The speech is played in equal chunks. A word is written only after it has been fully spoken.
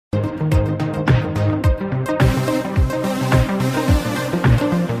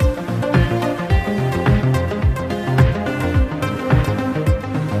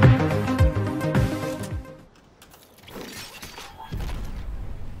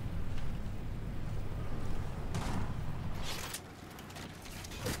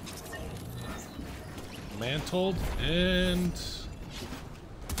mantled and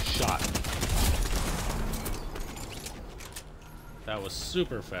shot. That was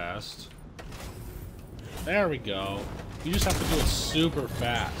super fast. There we go. You just have to do it super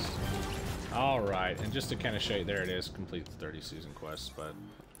fast. Alright, and just to kind of show you, there it is, complete the 30 season quests, but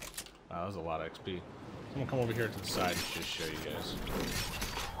wow, that was a lot of XP. I'm gonna come over here to the side and just show you guys.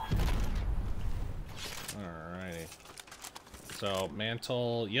 Alrighty. So,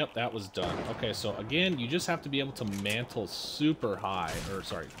 mantle, yep, that was done. Okay, so again, you just have to be able to mantle super high, or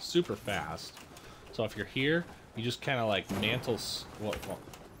sorry, super fast. So if you're here, you just kind of like mantle, well,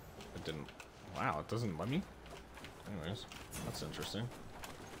 it didn't, wow, it doesn't let me? Anyways, that's interesting.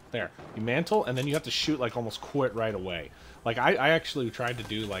 There, you mantle, and then you have to shoot like almost quit right away. Like I actually tried to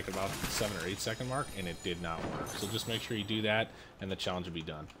do like about the 7 or 8 second mark, and it did not work. So just make sure you do that, and the challenge will be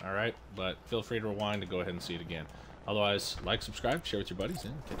done. All right, but feel free to rewind to go ahead and see it again. Otherwise, like, subscribe, share with your buddies,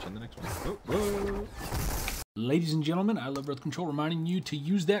 and catch you in the next one. Whoa. Ladies and gentlemen, I Love Birth Control reminding you to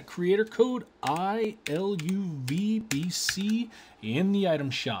use that creator code ILUVBC in the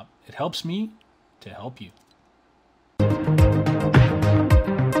item shop. It helps me to help you.